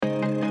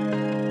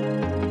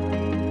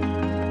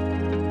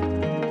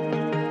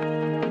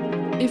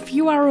If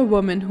you are a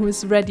woman who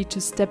is ready to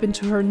step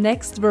into her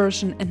next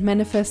version and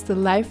manifest a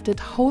life that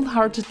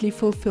wholeheartedly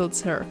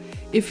fulfills her,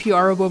 if you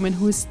are a woman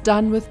who is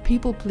done with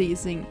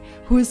people-pleasing,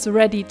 who is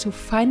ready to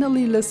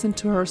finally listen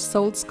to her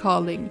soul's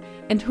calling,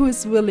 and who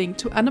is willing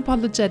to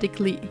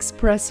unapologetically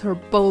express her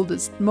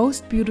boldest,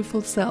 most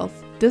beautiful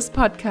self, this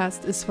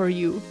podcast is for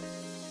you.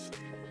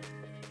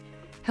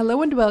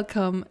 Hello and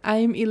welcome.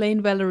 I'm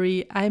Elaine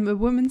Valerie. I'm a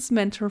women's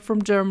mentor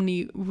from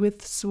Germany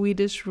with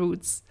Swedish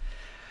roots.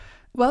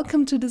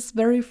 Welcome to this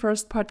very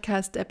first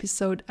podcast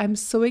episode. I'm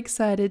so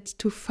excited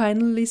to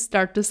finally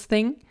start this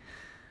thing.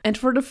 And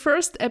for the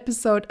first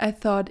episode, I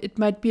thought it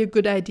might be a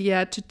good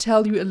idea to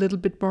tell you a little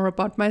bit more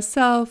about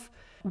myself,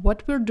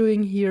 what we're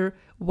doing here,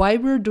 why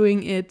we're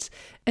doing it,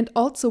 and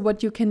also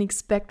what you can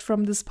expect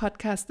from this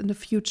podcast in the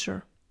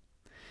future.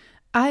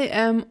 I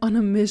am on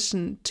a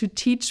mission to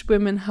teach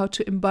women how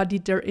to embody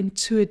their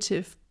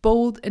intuitive,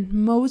 bold, and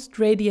most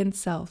radiant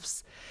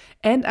selves.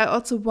 And I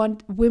also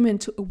want women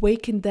to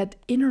awaken that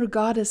inner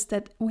goddess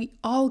that we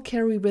all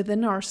carry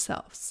within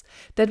ourselves,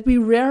 that we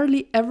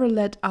rarely ever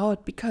let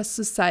out because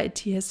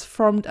society has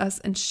formed us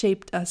and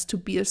shaped us to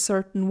be a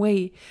certain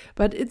way.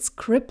 But it's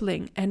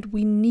crippling and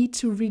we need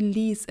to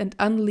release and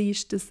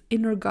unleash this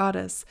inner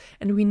goddess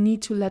and we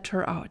need to let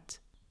her out.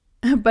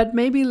 But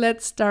maybe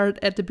let's start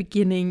at the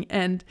beginning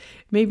and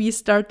maybe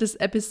start this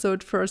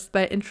episode first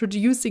by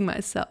introducing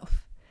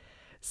myself.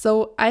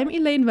 So I'm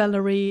Elaine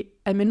Valerie,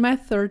 I'm in my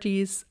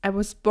 30s, I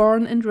was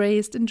born and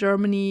raised in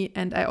Germany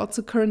and I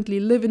also currently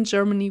live in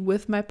Germany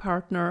with my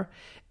partner,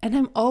 and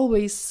I'm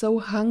always so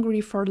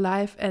hungry for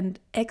life and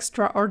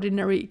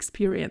extraordinary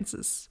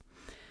experiences.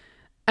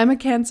 I'm a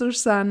Cancer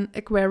Sun,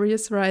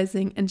 Aquarius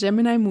Rising and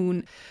Gemini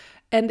Moon,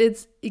 and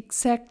it's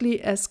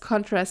exactly as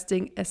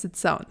contrasting as it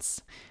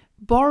sounds.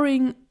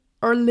 Boring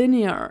or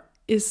linear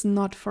is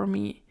not for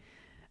me.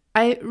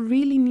 I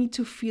really need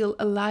to feel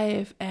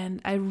alive and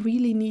I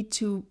really need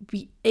to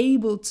be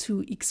able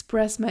to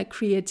express my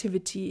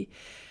creativity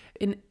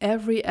in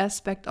every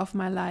aspect of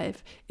my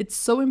life. It's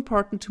so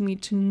important to me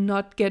to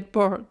not get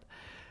bored.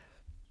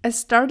 I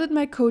started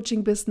my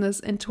coaching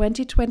business in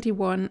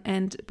 2021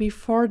 and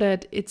before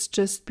that it's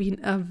just been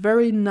a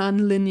very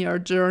non-linear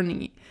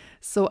journey.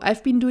 So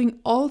I've been doing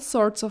all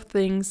sorts of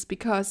things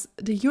because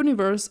the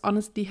universe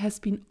honestly has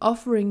been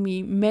offering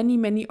me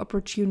many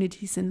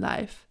opportunities in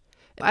life.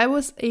 I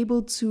was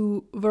able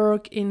to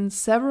work in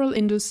several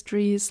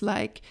industries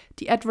like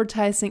the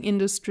advertising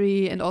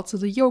industry and also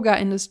the yoga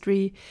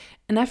industry,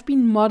 and I've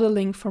been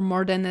modeling for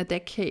more than a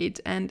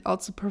decade and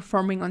also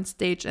performing on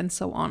stage and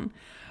so on.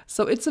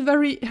 So it's a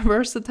very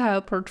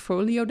versatile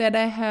portfolio that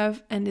I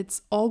have and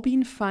it's all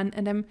been fun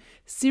and I'm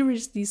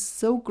seriously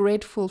so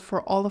grateful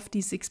for all of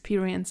these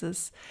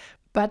experiences.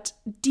 But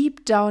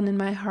deep down in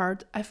my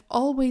heart, I've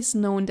always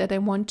known that I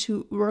want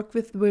to work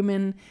with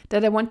women,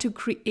 that I want to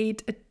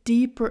create a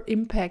deeper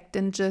impact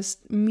than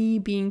just me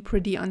being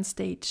pretty on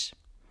stage.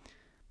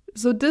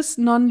 So this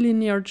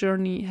non-linear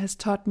journey has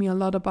taught me a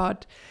lot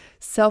about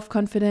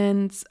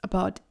self-confidence,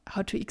 about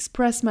how to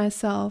express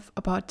myself,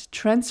 about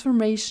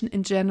transformation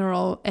in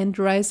general, and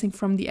rising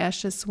from the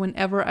ashes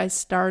whenever I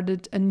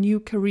started a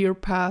new career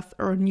path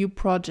or a new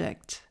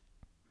project.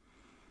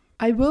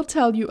 I will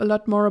tell you a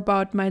lot more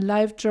about my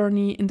life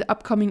journey in the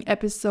upcoming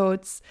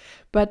episodes,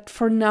 but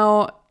for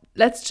now,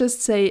 let's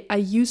just say I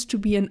used to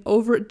be an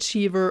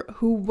overachiever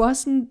who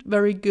wasn't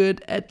very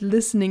good at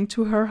listening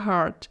to her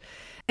heart.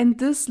 And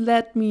this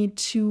led me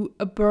to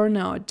a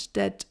burnout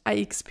that I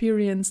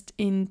experienced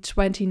in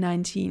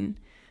 2019.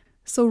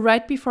 So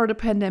right before the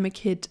pandemic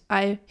hit,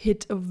 I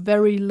hit a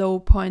very low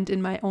point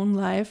in my own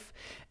life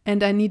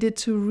and I needed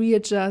to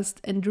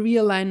readjust and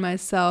realign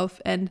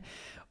myself, and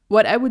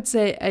what I would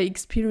say I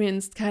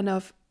experienced kind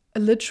of a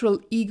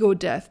literal ego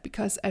death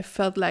because I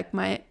felt like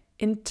my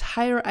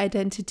entire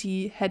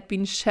identity had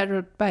been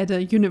shattered by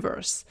the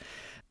universe.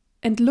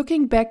 And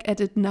looking back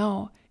at it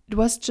now, it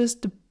was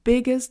just the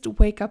biggest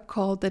wake-up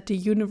call that the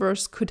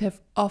universe could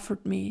have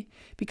offered me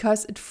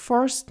because it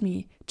forced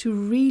me to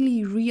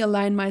really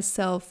realign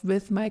myself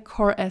with my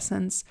core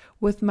essence,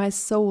 with my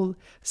soul,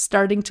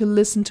 starting to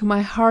listen to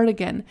my heart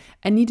again.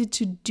 I needed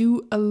to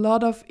do a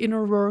lot of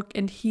inner work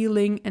and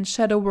healing and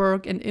shadow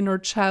work and inner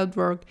child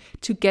work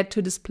to get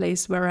to this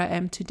place where I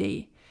am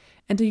today.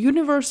 And the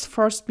universe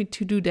forced me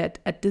to do that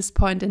at this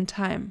point in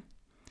time.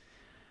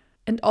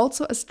 And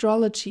also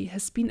astrology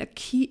has been a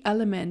key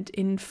element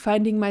in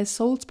finding my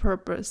soul's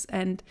purpose.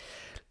 And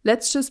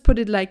let's just put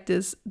it like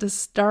this, the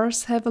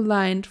stars have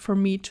aligned for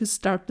me to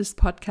start this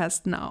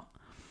podcast now.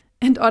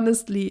 And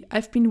honestly,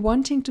 I've been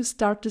wanting to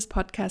start this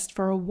podcast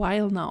for a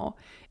while now.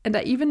 And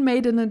I even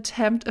made an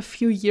attempt a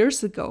few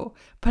years ago,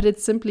 but it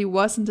simply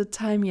wasn't the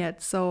time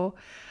yet. So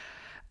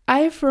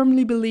I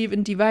firmly believe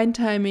in divine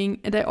timing,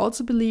 and I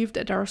also believe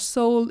that our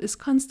soul is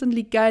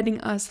constantly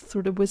guiding us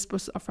through the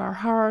whispers of our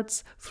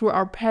hearts, through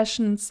our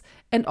passions,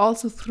 and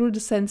also through the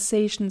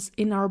sensations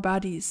in our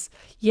bodies.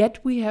 Yet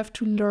we have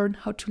to learn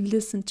how to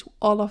listen to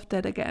all of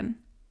that again.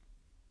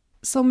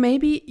 So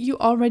maybe you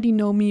already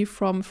know me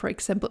from, for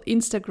example,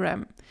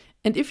 Instagram.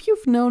 And if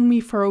you've known me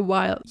for a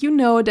while, you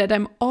know that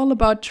I'm all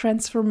about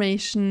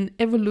transformation,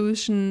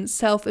 evolution,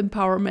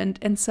 self-empowerment,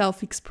 and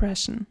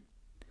self-expression.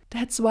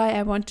 That's why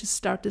I want to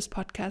start this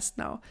podcast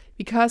now,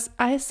 because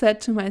I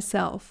said to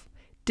myself,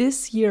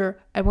 this year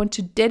I want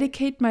to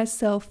dedicate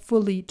myself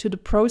fully to the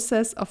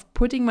process of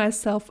putting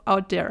myself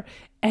out there,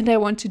 and I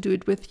want to do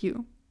it with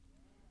you.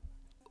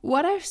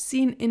 What I've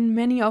seen in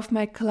many of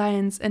my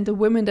clients and the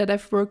women that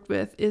I've worked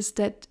with is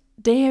that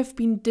they have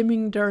been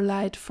dimming their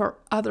light for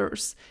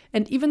others,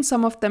 and even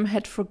some of them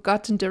had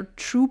forgotten their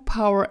true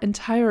power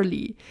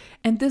entirely.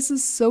 And this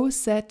is so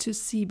sad to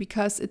see,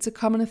 because it's a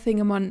common thing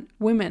among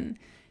women.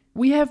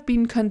 We have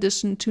been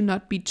conditioned to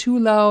not be too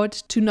loud,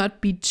 to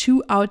not be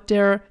too out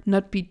there,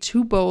 not be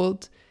too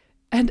bold.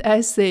 And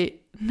I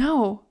say,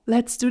 no,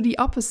 let's do the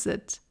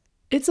opposite.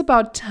 It's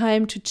about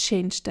time to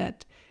change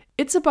that.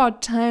 It's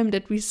about time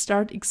that we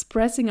start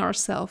expressing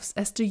ourselves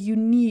as the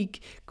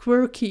unique,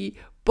 quirky,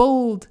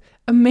 bold,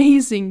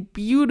 amazing,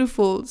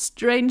 beautiful,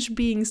 strange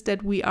beings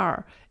that we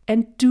are,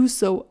 and do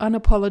so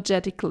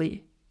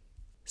unapologetically.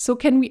 So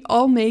can we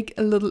all make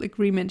a little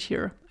agreement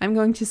here? I'm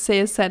going to say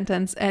a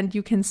sentence and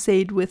you can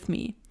say it with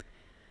me.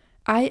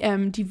 I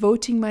am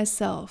devoting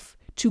myself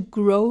to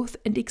growth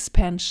and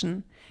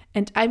expansion,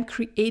 and I'm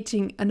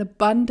creating an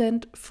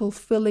abundant,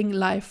 fulfilling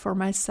life for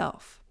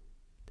myself.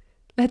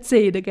 Let's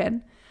say it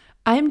again.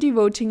 I'm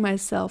devoting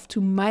myself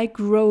to my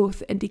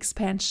growth and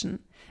expansion,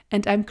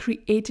 and I'm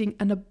creating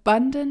an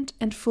abundant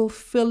and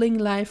fulfilling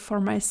life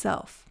for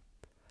myself.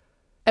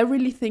 I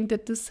really think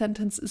that this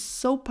sentence is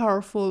so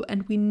powerful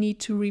and we need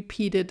to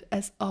repeat it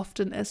as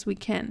often as we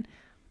can.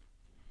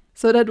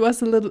 So that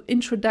was a little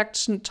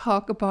introduction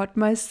talk about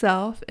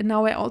myself, and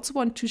now I also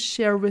want to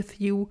share with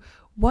you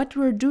what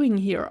we're doing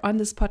here on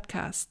this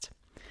podcast.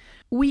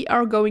 We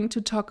are going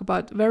to talk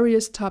about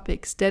various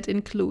topics that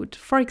include,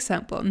 for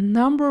example,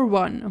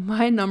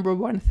 my number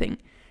one thing,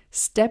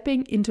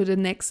 stepping into the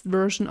next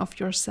version of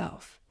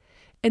yourself.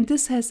 And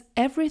this has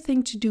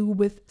everything to do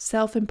with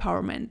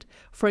self-empowerment.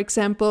 For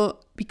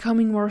example,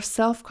 becoming more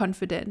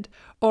self-confident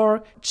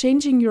or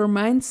changing your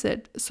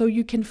mindset so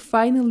you can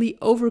finally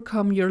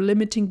overcome your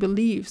limiting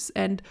beliefs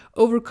and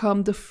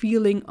overcome the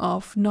feeling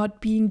of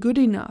not being good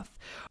enough.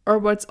 Or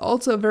what's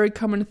also a very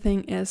common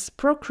thing is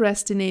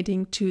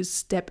procrastinating to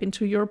step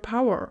into your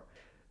power.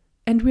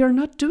 And we are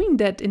not doing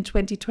that in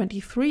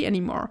 2023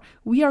 anymore.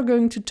 We are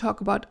going to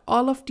talk about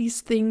all of these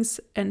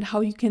things and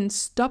how you can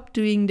stop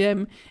doing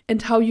them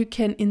and how you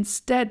can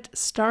instead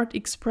start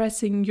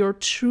expressing your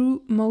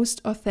true,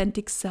 most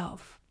authentic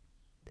self.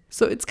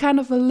 So it's kind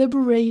of a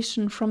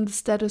liberation from the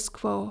status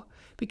quo,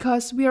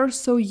 because we are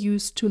so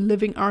used to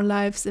living our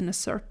lives in a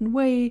certain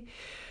way.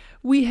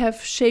 We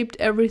have shaped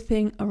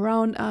everything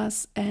around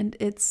us and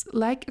it's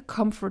like a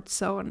comfort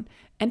zone.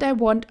 And I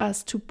want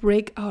us to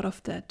break out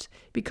of that,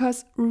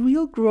 because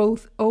real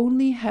growth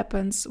only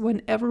happens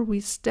whenever we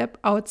step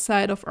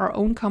outside of our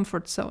own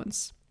comfort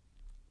zones.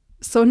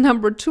 So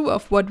number 2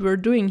 of what we're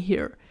doing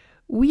here,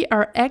 we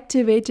are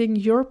activating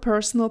your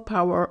personal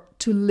power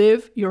to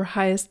live your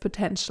highest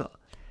potential.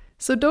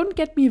 So don't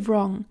get me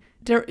wrong,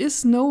 there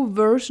is no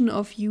version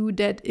of you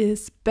that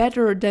is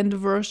better than the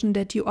version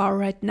that you are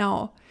right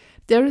now.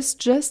 There is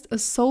just a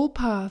soul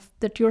path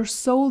that your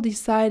soul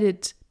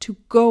decided to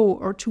go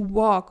or to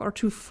walk or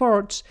to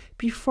forge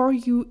before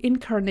you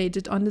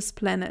incarnated on this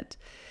planet.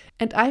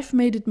 And I've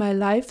made it my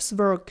life's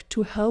work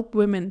to help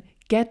women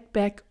get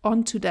back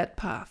onto that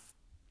path.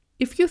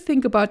 If you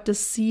think about the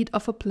seed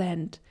of a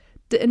plant,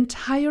 the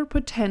entire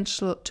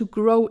potential to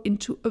grow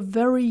into a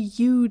very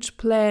huge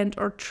plant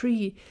or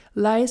tree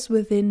lies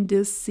within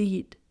this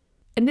seed.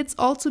 And it's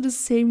also the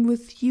same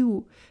with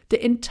you.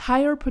 The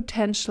entire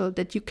potential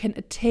that you can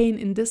attain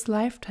in this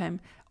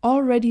lifetime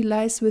already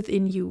lies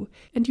within you,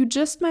 and you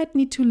just might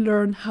need to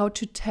learn how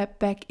to tap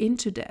back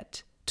into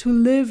that, to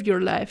live your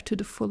life to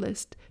the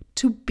fullest,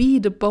 to be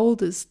the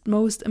boldest,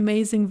 most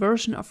amazing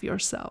version of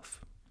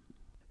yourself.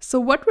 So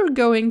what we're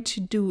going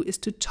to do is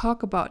to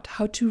talk about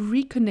how to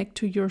reconnect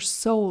to your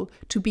soul,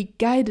 to be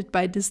guided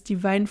by this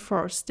divine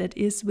force that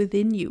is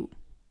within you.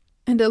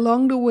 And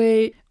along the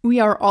way, we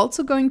are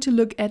also going to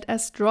look at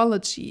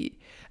astrology.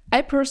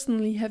 I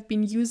personally have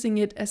been using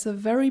it as a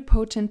very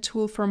potent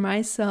tool for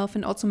myself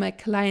and also my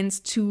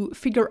clients to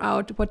figure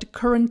out what the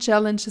current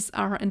challenges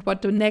are and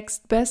what the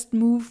next best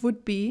move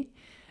would be,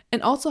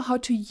 and also how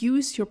to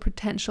use your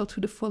potential to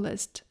the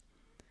fullest.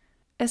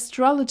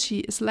 Astrology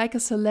is like a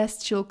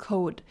celestial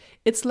code.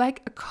 It's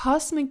like a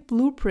cosmic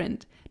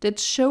blueprint that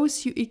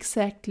shows you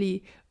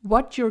exactly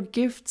what your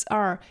gifts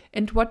are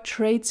and what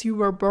traits you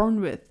were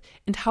born with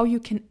and how you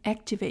can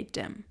activate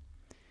them.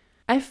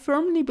 I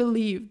firmly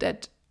believe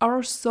that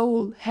our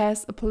soul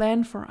has a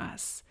plan for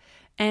us,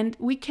 and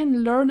we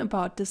can learn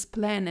about this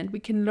plan and we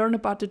can learn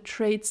about the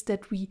traits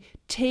that we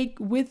take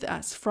with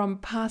us from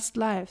past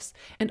lives,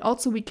 and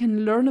also we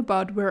can learn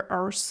about where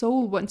our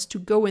soul wants to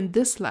go in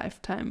this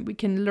lifetime. We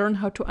can learn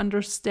how to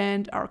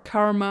understand our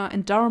karma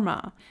and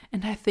dharma,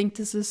 and I think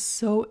this is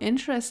so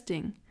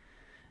interesting.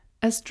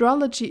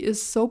 Astrology is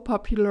so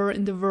popular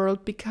in the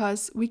world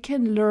because we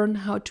can learn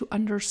how to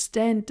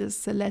understand the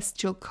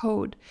celestial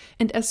code.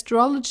 And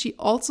astrology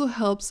also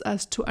helps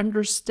us to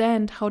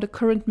understand how the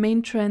current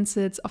main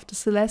transits of the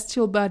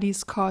celestial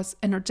bodies cause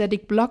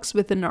energetic blocks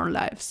within our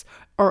lives,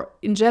 or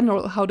in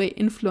general, how they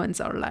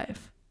influence our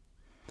life.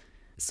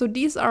 So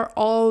these are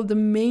all the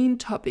main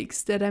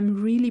topics that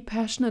I'm really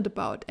passionate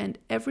about, and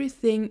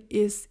everything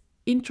is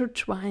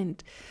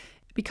intertwined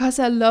because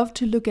I love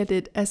to look at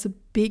it as a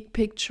big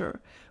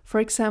picture. For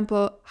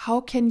example,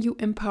 how can you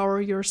empower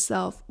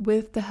yourself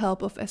with the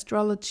help of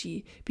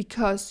astrology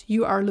because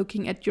you are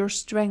looking at your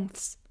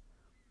strengths?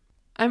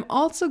 I'm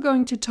also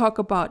going to talk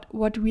about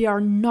what we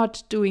are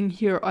not doing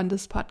here on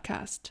this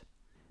podcast.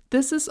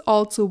 This is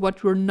also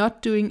what we're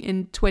not doing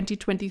in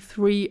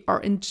 2023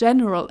 or in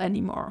general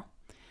anymore.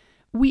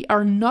 We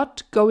are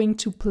not going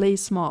to play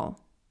small.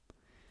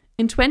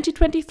 In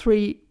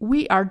 2023,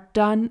 we are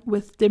done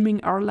with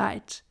dimming our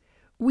light.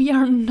 We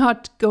are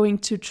not going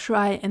to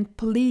try and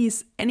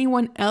please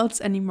anyone else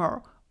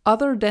anymore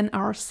other than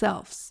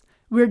ourselves.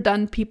 We're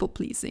done people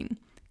pleasing.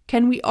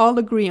 Can we all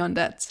agree on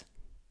that?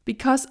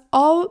 Because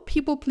all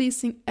people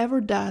pleasing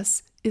ever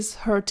does is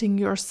hurting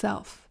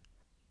yourself.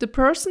 The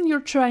person you're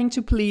trying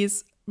to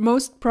please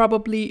most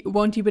probably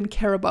won't even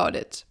care about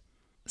it.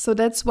 So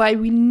that's why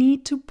we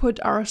need to put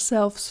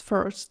ourselves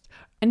first,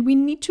 and we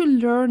need to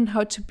learn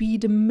how to be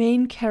the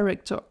main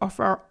character of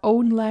our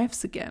own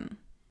lives again.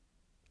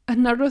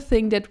 Another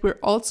thing that we're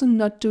also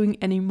not doing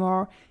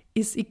anymore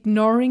is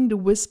ignoring the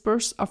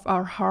whispers of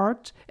our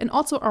heart and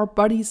also our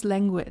body's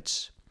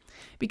language.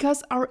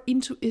 Because our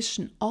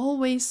intuition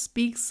always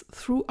speaks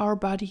through our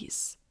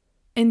bodies.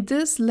 And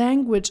this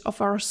language of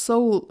our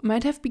soul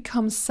might have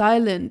become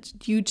silent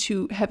due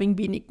to having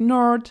been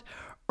ignored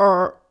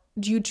or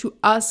due to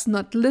us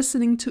not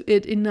listening to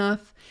it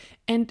enough.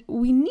 And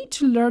we need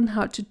to learn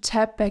how to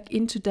tap back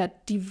into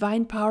that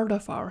divine part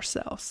of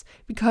ourselves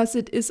because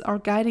it is our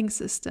guiding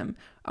system.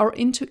 Our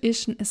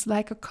intuition is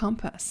like a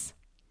compass.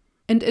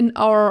 And in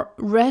our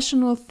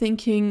rational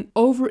thinking,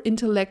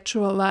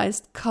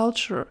 over-intellectualized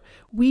culture,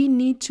 we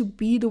need to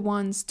be the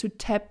ones to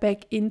tap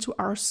back into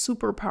our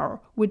superpower,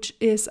 which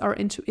is our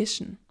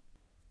intuition.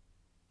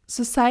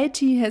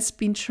 Society has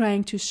been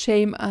trying to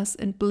shame us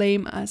and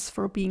blame us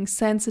for being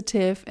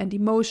sensitive and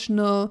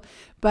emotional,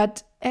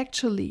 but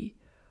actually,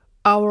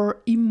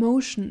 our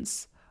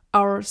emotions,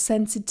 our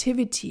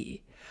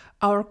sensitivity,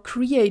 our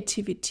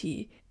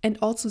creativity, and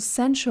also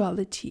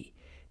sensuality,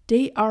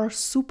 they are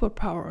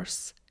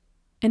superpowers.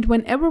 And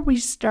whenever we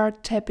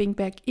start tapping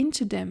back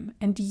into them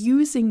and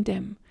using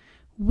them,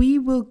 we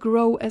will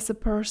grow as a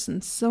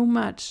person so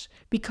much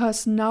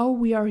because now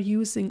we are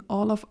using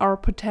all of our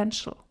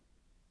potential.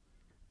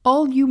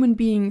 All human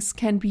beings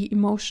can be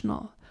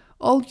emotional.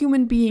 All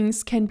human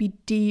beings can be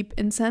deep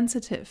and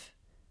sensitive.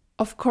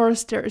 Of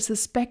course, there is a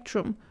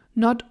spectrum.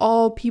 Not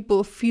all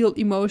people feel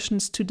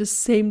emotions to the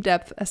same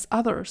depth as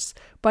others,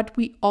 but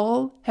we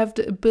all have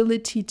the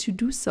ability to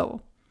do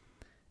so.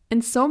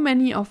 And so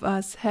many of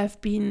us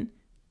have been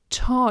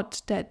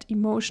taught that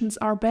emotions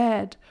are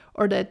bad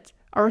or that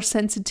our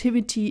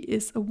sensitivity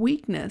is a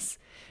weakness.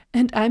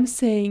 And I'm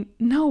saying,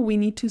 no, we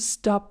need to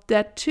stop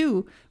that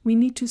too. We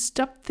need to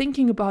stop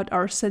thinking about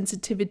our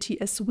sensitivity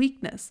as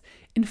weakness.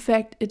 In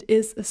fact, it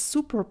is a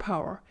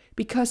superpower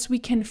because we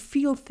can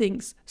feel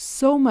things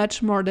so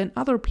much more than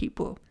other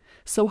people.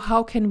 So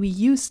how can we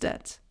use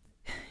that?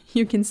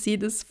 You can see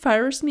this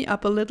fires me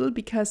up a little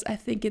because I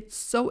think it's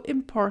so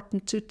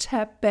important to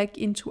tap back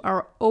into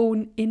our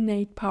own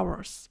innate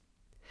powers.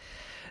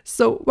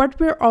 So what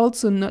we're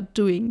also not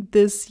doing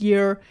this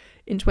year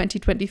in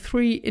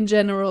 2023 in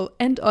general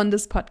and on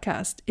this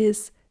podcast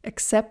is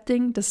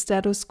accepting the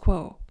status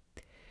quo.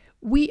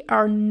 We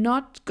are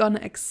not gonna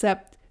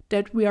accept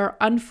that we are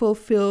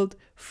unfulfilled,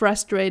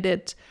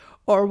 frustrated,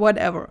 or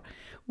whatever.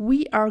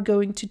 We are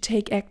going to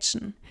take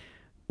action.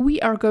 We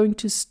are going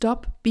to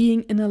stop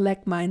being in a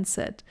lack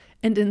mindset,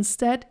 and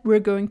instead we're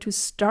going to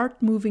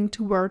start moving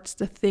towards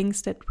the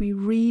things that we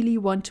really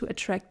want to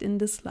attract in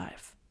this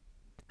life.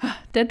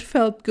 That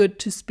felt good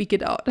to speak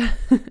it out.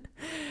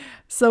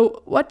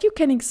 So what you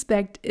can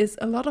expect is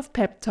a lot of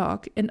pep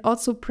talk and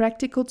also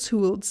practical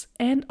tools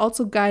and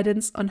also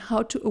guidance on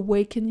how to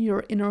awaken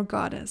your inner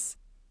goddess.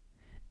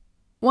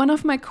 One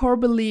of my core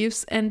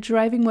beliefs and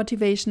driving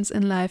motivations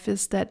in life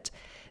is that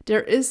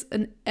there is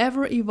an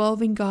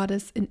ever-evolving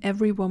goddess in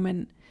every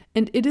woman,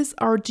 and it is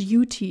our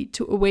duty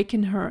to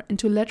awaken her and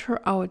to let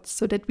her out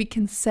so that we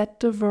can set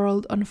the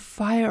world on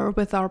fire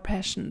with our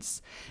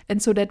passions,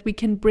 and so that we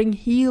can bring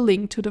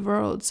healing to the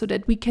world, so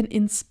that we can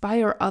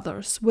inspire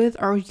others with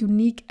our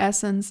unique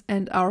essence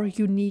and our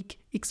unique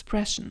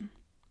expression.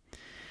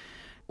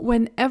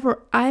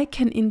 Whenever I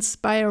can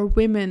inspire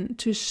women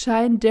to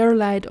shine their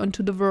light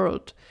onto the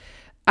world,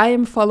 I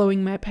am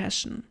following my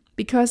passion,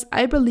 because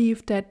I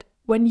believe that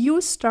when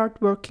you start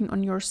working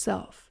on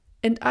yourself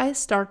and I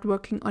start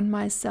working on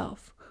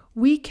myself,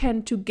 we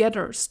can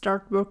together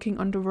start working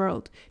on the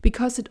world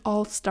because it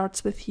all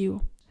starts with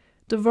you.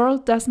 The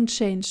world doesn't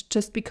change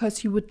just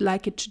because you would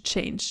like it to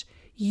change.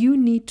 you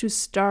need to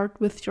start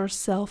with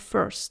yourself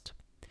first.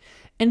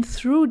 And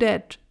through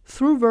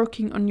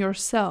working on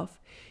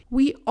yourself,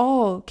 we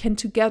all can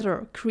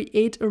together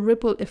create a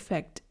ripple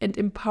effect and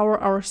empower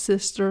our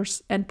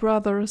sisters and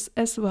brothers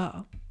as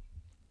well.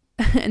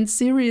 And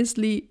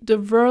seriously, the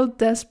world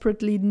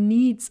desperately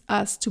needs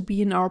us to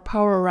be in our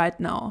power right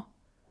now.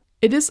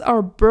 It is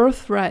our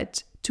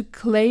birthright to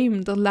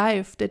claim the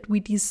life that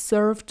we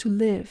deserve to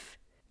live.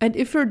 And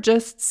if you're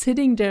just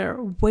sitting there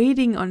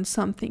waiting on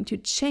something to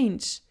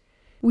change,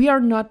 we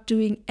are not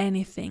doing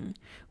anything.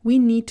 We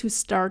need to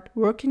start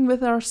working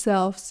with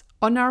ourselves,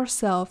 on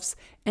ourselves,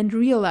 and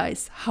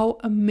realize how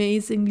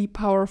amazingly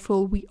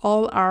powerful we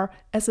all are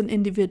as an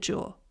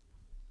individual.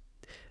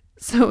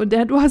 So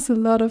that was a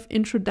lot of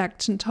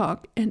introduction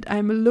talk, and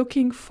I'm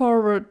looking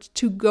forward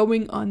to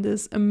going on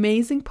this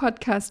amazing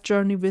podcast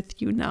journey with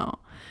you now.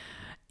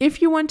 If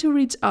you want to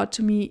reach out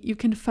to me, you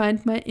can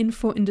find my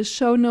info in the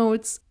show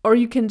notes, or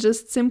you can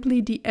just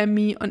simply DM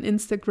me on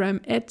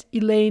Instagram at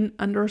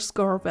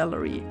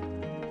Elaine_Valerie.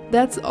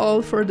 That's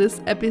all for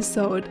this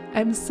episode.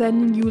 I'm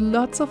sending you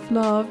lots of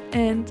love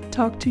and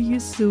talk to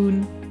you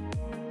soon.